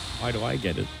 Why do I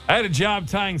get it? I had a job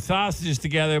tying sausages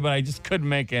together, but I just couldn't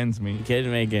make ends meet.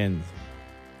 Couldn't make ends.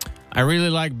 I really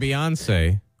like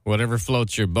Beyonce. Whatever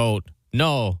floats your boat.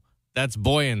 No, that's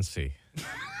buoyancy.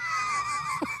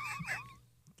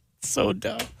 So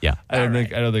dumb. Yeah. I don't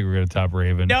think we're gonna top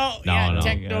Raven. No, No.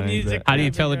 techno Yeah, music. How do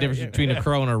you tell the difference between a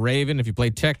crow and a raven? If you play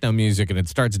techno music and it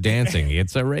starts dancing,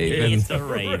 it's a raven. It's a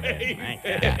raven.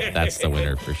 Yeah, that's the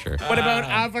winner for sure. What about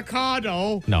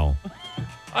avocado? No.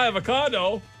 I have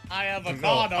avocado.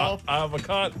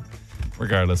 Avocado.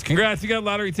 Regardless, congrats! You got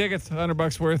lottery tickets,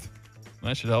 $100 worth.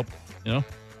 That should help. You know.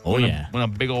 Oh, Win yeah. Win a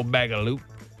big old bag of loot,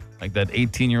 like that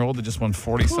 18-year-old that just won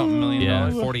 $40-something million.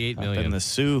 Yeah, 48 million. And the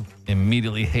Sioux.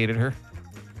 Immediately hated her.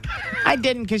 I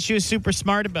didn't because she was super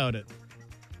smart about it.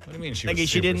 What do you mean she Like was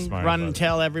she super didn't smart run about and it?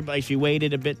 tell everybody. She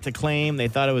waited a bit to claim. They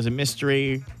thought it was a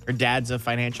mystery. Her dad's a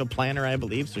financial planner, I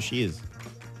believe, so she is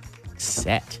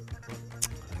set.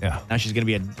 Yeah. Now she's going to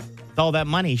be with all that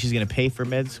money, she's going to pay for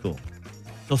med school.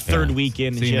 Till third Yeah.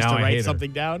 weekend, and See, she has now to I hate write her.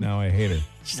 something down. Now I hate her.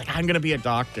 She's like, I'm going to be a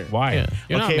doctor. Why? Yeah.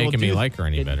 You're not Okay, well, making me do- like her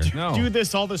any better. No. Do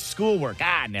this, all the schoolwork.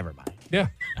 Never mind. Yeah.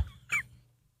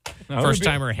 No, First it'd be-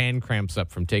 time her hand cramps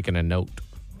up from taking a note.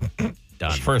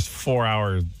 Done. First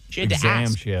 4-hour She had to exam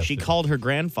ask. she has. She to- called her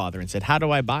grandfather and said, how do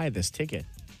I buy this ticket?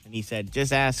 And he said,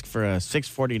 just ask for a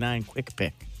 $6.49 quick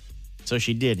pick. So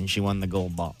she did, and she won the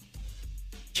gold ball.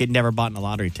 She had never bought a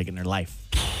lottery ticket in her life.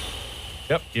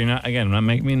 Yep. You're not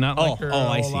making me not like her a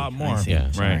I whole see. lot I more. see.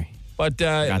 Yeah. Sorry. Right. But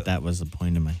Forgot that was the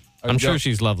point of my... I'm sure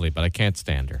she's lovely, but I can't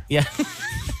stand her. Yeah.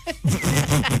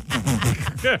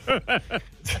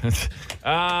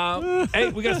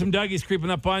 Hey, we got some Dougies creeping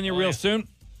up on you real soon.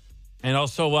 And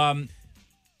also, I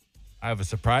have a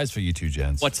surprise for you two,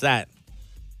 gents. What's that?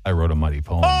 I wrote a mighty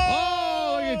poem.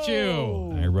 Oh, look at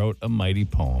you. I wrote a mighty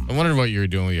poem. I wondered what you were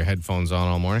doing with your headphones on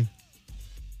all morning.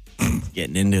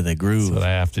 Getting into the groove. That's what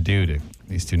I have to do to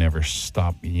these two never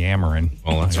stop yammering.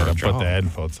 Well, that's I gotta our put job. the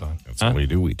headphones on. That's what we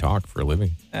do. We talk for a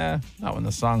living. Not when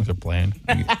the songs are playing.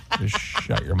 You just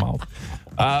shut your mouth.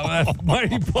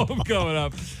 Mighty poem coming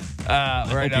up. Right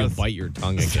Hope now, you bite your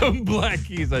tongue again. some Black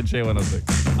Keys on Shea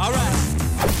 106. All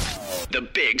right. The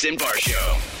Biggs and Bar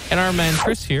Show. And our man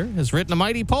Chris here has written a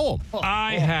mighty poem.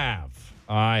 I have.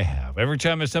 Every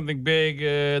time there's something big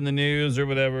in the news or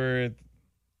whatever, it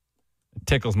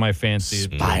tickles my fancy.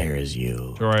 Inspires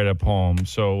you. To write a poem.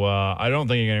 So I don't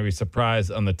think you're going to be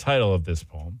surprised on the title of this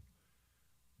poem.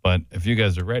 But if you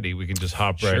guys are ready, we can just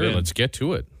hop right Sure, in. let's get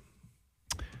to it.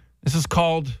 This is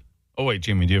called... Oh, wait,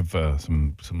 Jimmy, do you have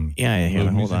some Yeah, here, mood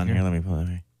hold music on. Here, let me pull it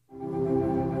away.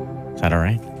 Is that all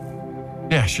right?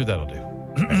 Yeah, sure, that'll do.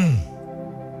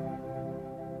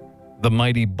 The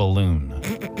Mighty Balloon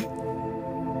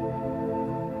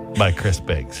by Chris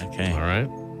Biggs. Okay. All right.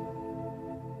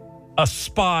 A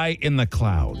spy in the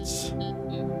clouds.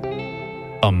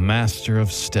 A master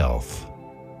of stealth.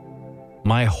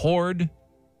 My hoard,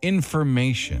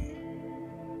 information.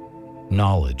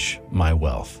 Knowledge, my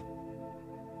wealth.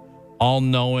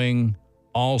 All-knowing,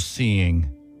 all-seeing.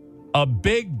 A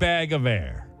big bag of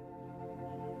air.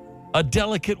 A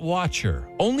delicate watcher.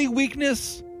 Only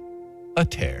weakness, a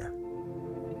tear.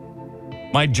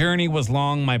 My journey was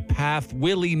long, my path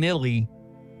willy-nilly.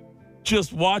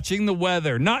 Just watching the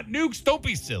weather. Not nukes, don't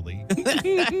be silly.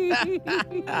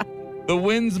 The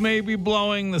winds may be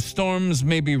blowing, the storms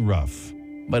may be rough,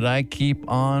 but I keep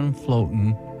on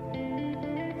floating.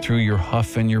 through your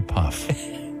huff and your puff.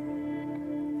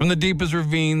 From the deepest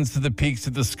ravines to the peaks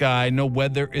of the sky, no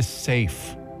weather is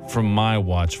safe from my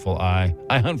watchful eye.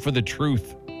 I hunt for the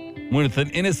truth with an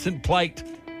innocent plight.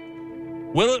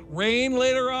 Will it rain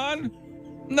later on?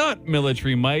 Not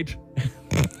military might.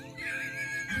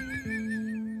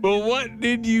 But what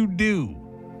did you do?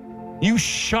 You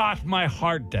shot my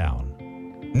heart down.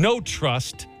 No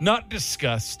trust, not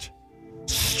disgust.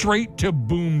 Straight to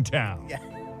Boomtown. Yeah.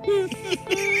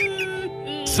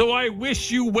 So I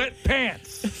wish you wet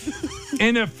pants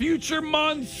in a future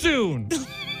monsoon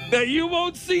that you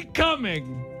won't see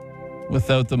coming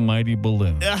without the mighty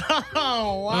balloon.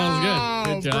 Oh, wow.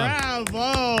 That was good. Good job.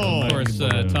 Bravo. Of course,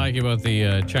 talking about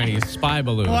the Chinese spy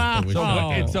balloon. Wow. that was So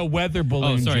shot it's down. a weather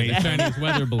balloon. Oh, sorry, the Jason. Chinese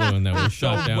weather balloon that was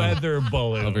shot down Weather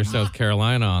balloon. over South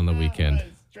Carolina on the weekend.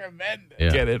 Tremendous. Yeah.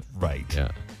 Get it right. Yeah.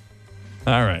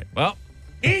 All right. Well,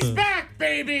 He's back,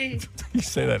 baby. you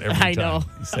say that every time. I know.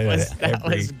 You say that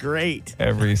was great.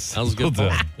 every That was good. single Paul.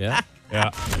 time. Yeah. Yeah.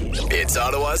 It's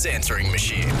Ottawa's answering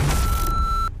machine.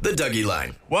 The Dougie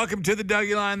Line. Welcome to the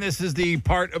Dougie Line. This is the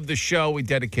part of the show we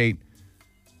dedicate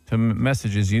to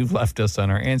messages you've left us on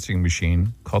our answering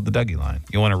machine called the Dougie Line.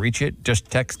 You want to reach it?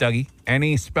 Just text Dougie.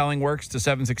 Any spelling works to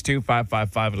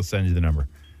 762-555. It'll send you the number.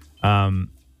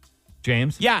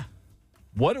 James? Yeah.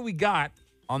 What do we got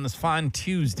on this fine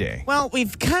Tuesday? Well,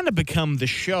 we've kind of become the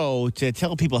show to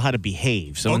tell people how to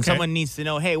behave. So when Okay. someone needs to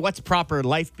know, hey, what's proper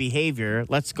life behavior,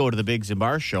 let's go to the Biggs and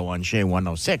Bar show on Shea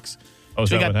 106. Oh, is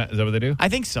So we that what they do? I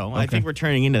think so. I Okay. think we're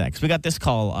turning into that because we got this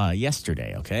call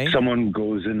yesterday, okay? Someone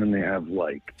goes in and they have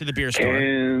like To the beer store.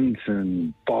 cans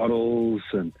and bottles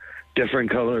and different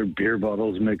colored beer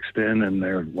bottles mixed in, and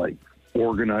they're like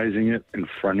organizing it in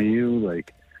front of you,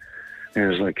 like,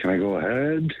 and it's like, can I go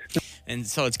ahead? And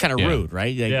so it's kind of Yeah. rude,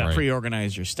 right? Like, Yeah.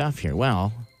 pre-organize your stuff here.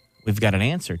 Well, we've got an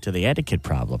answer to the etiquette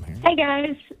problem here. Hey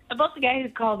guys, about the guy who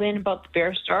called in about the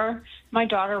beer store. My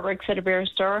daughter works at a beer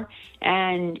store,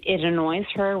 and it annoys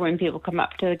her when people come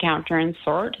up to the counter and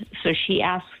sort. So she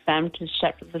asks them to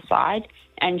step to the side,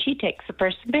 and she takes the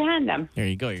person behind them. There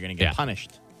you go. You're going to get Yeah.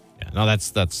 punished. Yeah. No,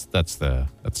 that's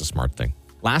a smart thing.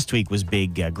 Last week was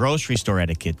big grocery store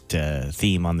etiquette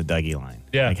theme on the Dougie Line.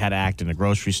 Yeah. Like how to act in a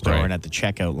grocery store Right. and at the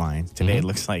checkout line. Today it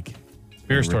looks like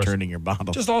Beer you're stores. returning your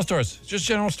bottle. Just all stores. Just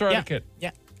general store yeah. etiquette.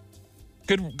 Yeah.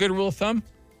 Good rule of thumb.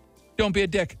 Don't be a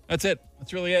dick. That's it.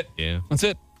 That's really it. Yeah. That's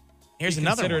it. Here's Be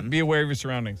another considerate. one. Be aware of your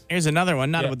surroundings. Here's another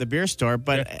one. Not Yeah. about the beer store,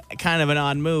 but kind of an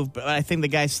odd move. But I think the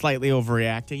guy's slightly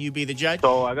overreacting. You be the judge.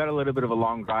 So I got a little bit of a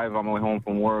long drive on my way home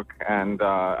from work, and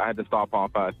I had to stop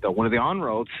off at one of the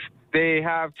on-roads. They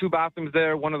have two bathrooms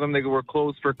there. One of them, they were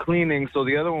closed for cleaning, so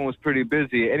the other one was pretty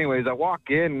busy. Anyways, I walk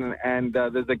in, and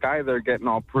there's a guy there getting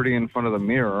all pretty in front of the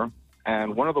mirror,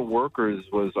 and one of the workers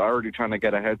was already trying to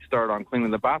get a head start on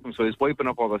cleaning the bathroom, so he's wiping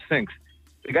up all the sinks.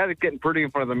 The guy that's getting pretty in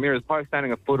front of the mirror is probably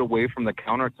standing a foot away from the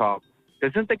countertop.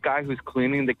 Doesn't the guy who's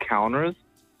cleaning the counters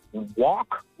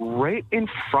walk right in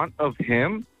front of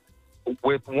him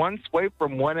with one swipe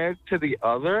from one edge to the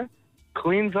other,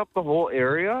 cleans up the whole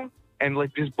area, and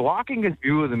like just blocking his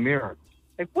view of the mirror?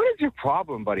 Like, what is your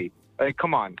problem, buddy? Like,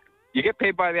 come on. You get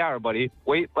paid by the hour, buddy.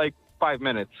 Wait like 5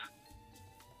 minutes.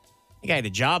 The guy had a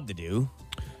job to do.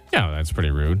 Yeah, that's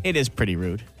pretty rude. It is pretty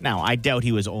rude. Now, I doubt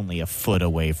he was only a foot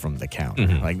away from the counter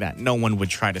like that. No one would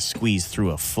try to squeeze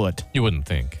through a foot. You wouldn't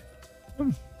think.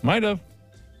 Might have.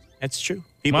 That's true.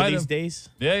 People Might these have. days.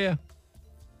 Yeah.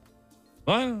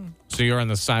 Well, So you're on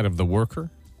the side of the worker?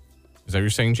 Is that what you're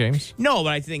saying, James? No, but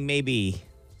I think maybe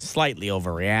slightly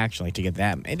overreaction, like to get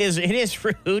that. It is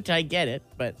rude. I get it,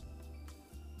 but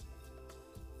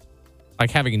Like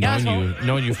having Yeah,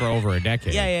 known you for over a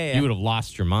decade. Yeah. You would have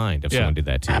lost your mind if Yeah. someone did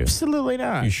that to you. absolutely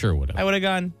not. You sure would have. I would have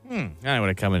gone, I would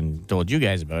have come and told you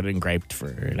guys about it and griped for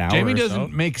an hour. Jamie or doesn't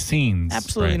so. make scenes.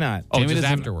 Absolutely Right. not. Oh, Jamie just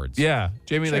doesn't- afterwards. Yeah.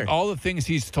 Jamie, Sure. like all the things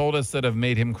he's told us that have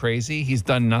made him crazy, he's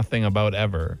done nothing about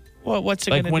ever. Well, what's it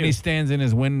Like going when to he do? stands in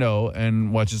his window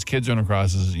and watches kids run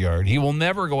across his yard, he will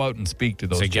never go out and speak to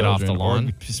those Say, "Get off the children or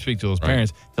lawn"? speak to those Right.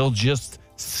 parents. He'll just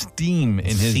steam in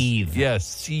his Seethe. Yes,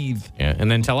 seethe. Yeah, and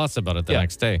then tell us about it the Yeah.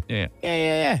 next day. Yeah,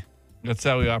 Yeah. that's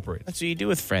how he operates. That's what you do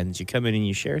with friends. You come in and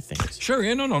you share things. Sure.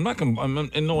 Yeah. No. I'm not. I'm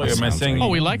in no way That am I sounds saying. right. Oh,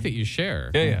 we like that you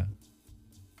share. Yeah.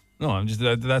 No, I'm just.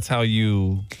 That's how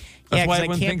you. That's Yeah, because I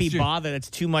everyone can't be thinks you're- bothered. It's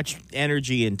too much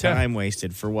energy and time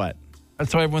wasted for what?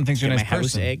 That's why everyone thinks you're a Get nice my house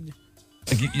person. egged?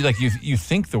 Like you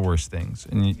think the worst things,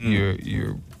 and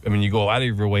you're. I mean, you go out of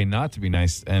your way not to be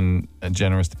nice and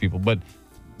generous to people, but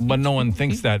no one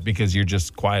thinks that because you're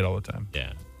just quiet all the time.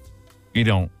 Yeah. You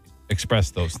don't express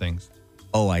those things.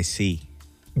 Oh, I see.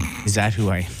 Is that who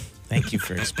I am? Thank you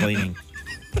for explaining.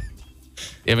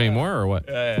 You have any more or what?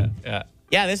 Yeah.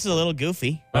 Yeah, this is a little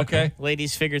goofy. Okay.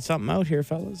 Ladies figured something out here,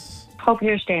 fellas. Hope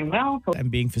you're staying well. I'm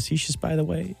being facetious, by the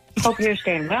way. Hope you're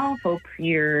staying well. Hope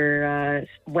you're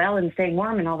well and staying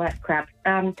warm and all that crap.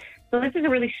 So this is a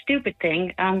really stupid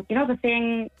thing. You know the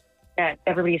thing that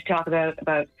everybody's talking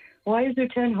about why is there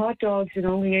 10 hot dogs and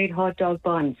only 8 hot dog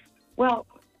buns? Well,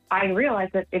 I realize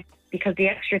that it's because the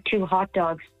extra 2 hot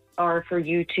dogs are for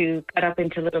you to cut up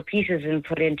into little pieces and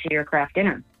put into your craft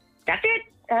dinner. That's it.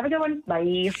 Have a good one.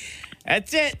 Bye.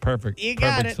 That's it. Perfect. You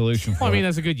got Perfect it. solution for Well, I mean, it.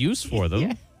 that's a good use for them.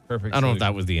 Yeah. Perfect. I don't know if that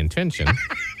solution. was the intention.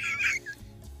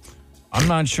 I'm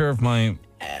not sure if my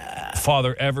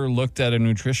father ever looked at a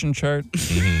nutrition chart,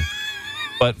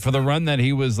 but for the run that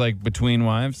he was like between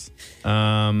wives,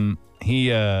 hot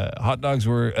dogs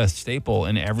were a staple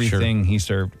in everything he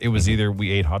served. It was either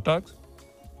we ate hot dogs,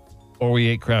 or we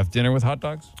ate craft dinner with hot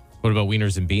dogs, What about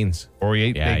wieners and beans? or we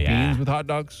ate baked beans with hot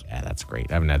dogs. Yeah, that's great.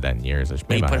 I haven't had that in years. I should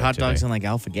They maybe put have hot today. dogs in like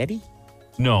alphagetti?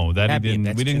 No, that he That'd be- didn't.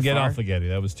 that's We didn't too get far. alphagetti.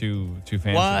 That was too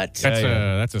fancy. What?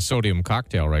 That's a sodium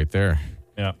cocktail right there.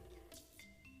 Yeah.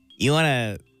 You want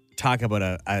to talk about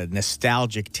a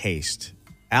nostalgic taste?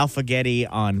 Alphagetti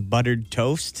on buttered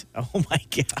toast? Oh, my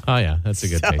God. Oh, yeah. That's a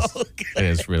good So taste. good. It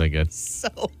is really good. So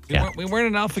We weren't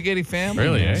an alphagetti family.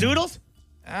 Really, man. eh? Zoodles?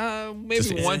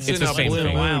 Maybe once it's in the a same blue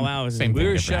thing. moon. Wow. Same We thing,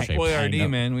 were different Chef shape. Boyardee,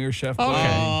 man. We were Chef Oh, Boyardee.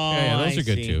 Yeah, those are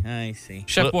good see. too. I see.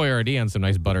 Chef Boyardee on some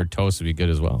nice buttered toast would be good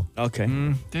as well. Okay.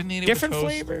 Didn't eat it Different with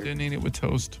toast. flavor. Didn't eat it with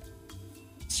toast.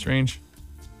 Strange.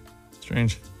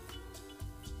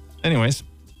 Anyways.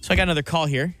 So I got another call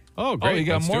here. Oh, great. you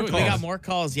got Let's more do it. calls. We got more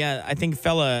calls. Yeah, I think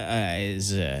fella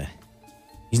is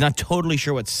he's not totally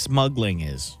sure what smuggling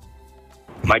is.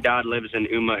 My dad lives in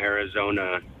Yuma,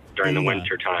 Arizona during the Yuma.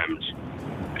 winter times.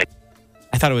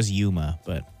 I thought it was Yuma,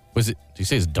 but Was it? Did you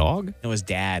say his dog? it was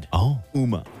Dad. Oh.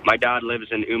 Uma. My dad lives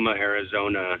in Yuma,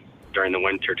 Arizona during the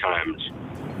winter times.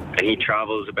 And he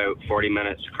travels about 40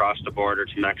 minutes across the border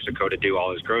to Mexico to do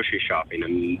all his grocery shopping.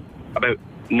 And about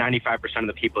 95% of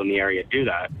the people in the area do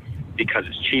that because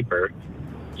it's cheaper.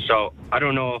 So I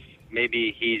don't know if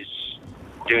maybe he's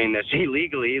doing this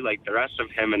illegally like the rest of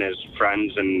him and his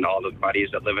friends and all the buddies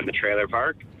that live in the trailer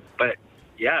park. But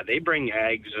yeah, they bring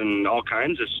eggs and all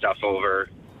kinds of stuff over,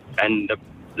 and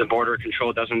the border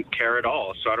control doesn't care at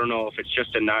all. So I don't know if it's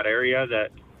just in that area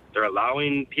that they're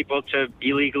allowing people to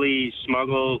illegally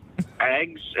smuggle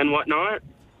eggs and whatnot.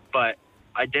 But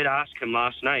I did ask him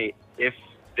last night if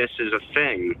this is a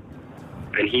thing,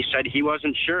 and he said he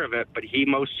wasn't sure of it, but he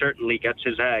most certainly gets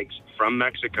his eggs from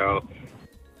Mexico.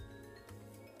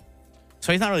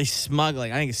 So he's not really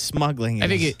smuggling. I think smuggling. I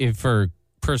think if for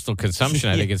personal consumption,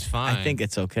 I think it's fine. I think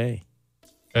it's okay.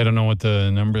 I don't know what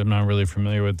the number. I'm not really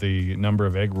familiar with the number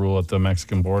of egg rule at the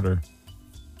Mexican border.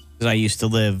 Because I used to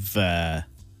live.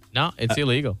 No, it's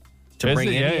illegal. To Is bring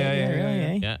it? in Yeah, the yeah, egg, yeah, really, yeah.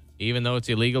 eh? Yeah, even though it's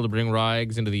illegal to bring raw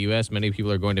eggs into the U.S., many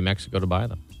people are going to Mexico to buy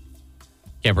them.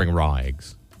 Can't bring raw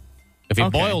eggs. If he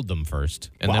Okay. boiled them first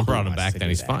and Well, then who brought them wants back, to then do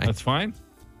he's that? fine. That's fine.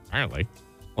 Apparently.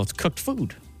 Well, it's cooked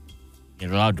food.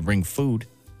 You're allowed to bring food,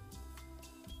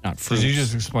 not Did fruits. you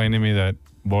just explain to me that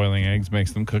boiling eggs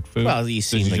makes them cook food? Well, you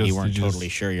seemed like you weren't did totally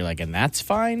sure. You're like, and that's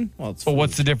fine. Well, it's. But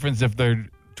what's the food. difference if they're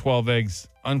 12 eggs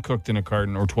uncooked in a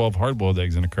carton or 12 hard-boiled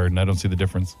eggs in a carton? I don't see the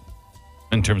difference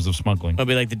in terms of smuggling. It'll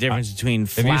be like the difference between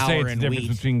If you say flour it's the and difference wheat.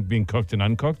 between being cooked and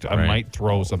uncooked, I Right. might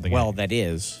throw something Well, in. that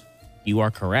is. You are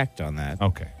correct on that.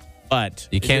 Okay, But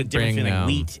You there's can't a difference bring, between like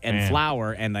wheat and man.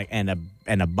 flour and like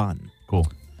and a bun.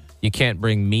 cool. You can't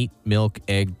bring meat, milk,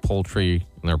 egg, poultry,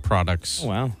 and their products Oh,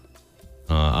 wow.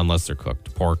 unless they're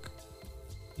cooked. Pork.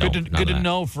 No, Good none of to that.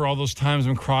 know for all those times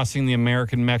I'm crossing the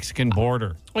American-Mexican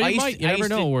border. Well, I you used might. to- You I never used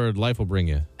know to- where life will bring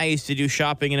you. I used to do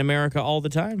shopping in America all the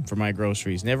time for my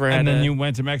groceries. Never had And then a- you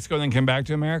went to Mexico, then came back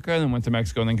to America, and then went to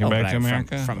Mexico, and then came Oh, back but to I- from-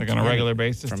 America, from like on a Canada- regular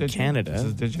basis. from did you?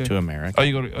 Canada Did you? to America. Oh,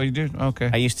 you go. Oh, you do.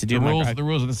 Okay. I used to do the my- rules. I- The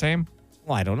rules are the same.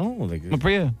 Well, I don't know. Like, Well, for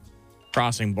you.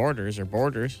 crossing borders or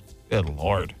borders. Good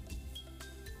Lord.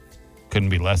 Couldn't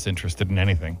be less interested in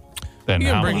anything than You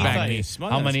can how, bring how back- many, He's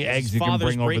smart. how many His eggs you can father's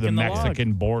bring over the breaking the law.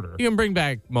 Mexican border. You can bring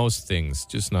back most things,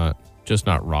 just not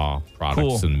raw products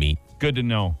Cool. and meat. Good to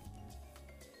know.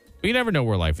 But you never know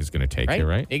where life is going to take you,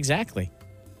 right? Exactly.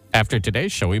 After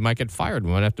today's show, we might get fired.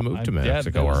 We might have to move to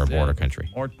Mexico or a border country.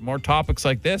 More topics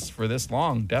like this for this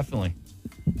long, definitely.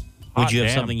 Would Hot you have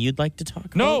damn. something you'd like to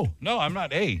talk about? No, I'm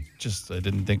not. Hey, just I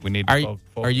didn't think we need to Are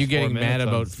focus you 4 getting mad minutes on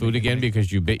about food again speaking.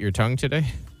 because you bit your tongue today?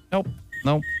 Nope.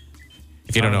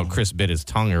 If you don't know, Chris bit his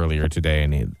tongue earlier today,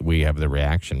 and we have the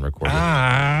reaction recorded.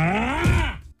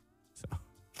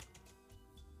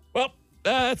 Well,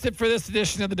 that's it for this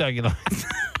edition of the Dougie Line.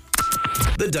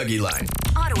 The Dougie Line.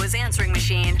 OttaWHAT Ottawa's answering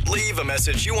machine. Leave a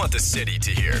message you want the city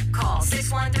to hear. Call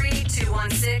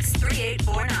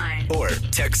 613-216-3849. Or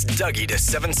text Dougie to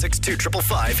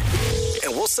 762-555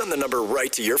 and we'll send the number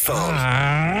right to your phone.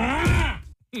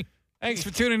 Thanks for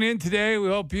tuning in today. We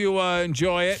hope you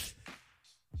enjoy it.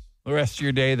 The rest of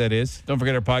your day, that is. Don't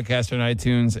forget our podcast on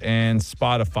iTunes and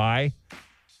Spotify.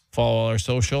 Follow our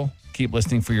social. Keep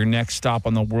listening for your next stop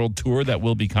on the world tour that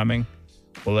will be coming.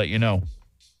 We'll let you know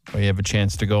where you have a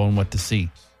chance to go and what to see.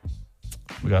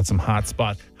 We got some hot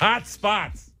spots. Hot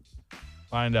spots!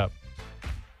 Lined up.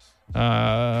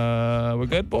 We're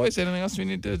good, boys? Anything else we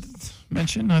need to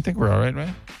mention? I think we're all right?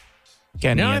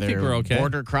 Any I other think we're okay.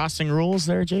 border crossing rules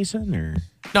there, Jason? Or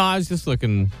No, I was just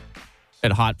looking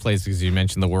at hot places. You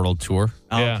mentioned the world tour.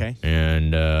 Oh, yeah. Okay. And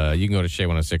you can go to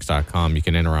shay106.com. You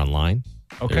can enter online.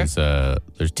 Okay.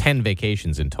 There's 10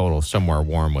 vacations in total, somewhere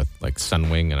warm with like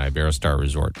Sunwing and Iberostar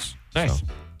resorts. Nice. So,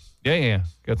 Yeah.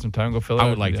 Got some time. Go fill it out. I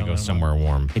would like to go somewhere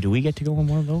warm. Hey, do we get to go on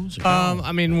one of those?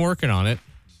 I mean, working on it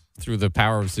through the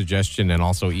power of suggestion and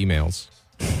also emails.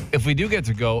 If we do get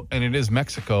to go, and it is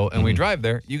Mexico, and we drive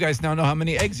there, you guys now know how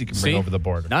many eggs you can bring over the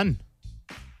border. None.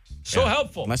 So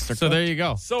helpful. So there you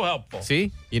go. So helpful.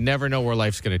 See? You never know where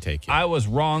life's going to take you. I was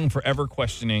wrong for ever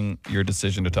questioning your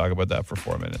decision to talk about that for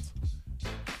 4 minutes.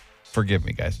 Forgive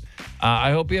me, guys.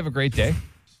 I hope you have a great day.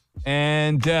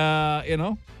 And,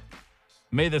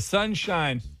 may the sun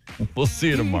shine. We'll see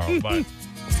you tomorrow. Bye.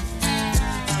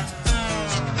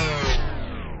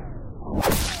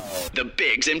 The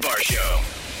Biggs and Bar Show.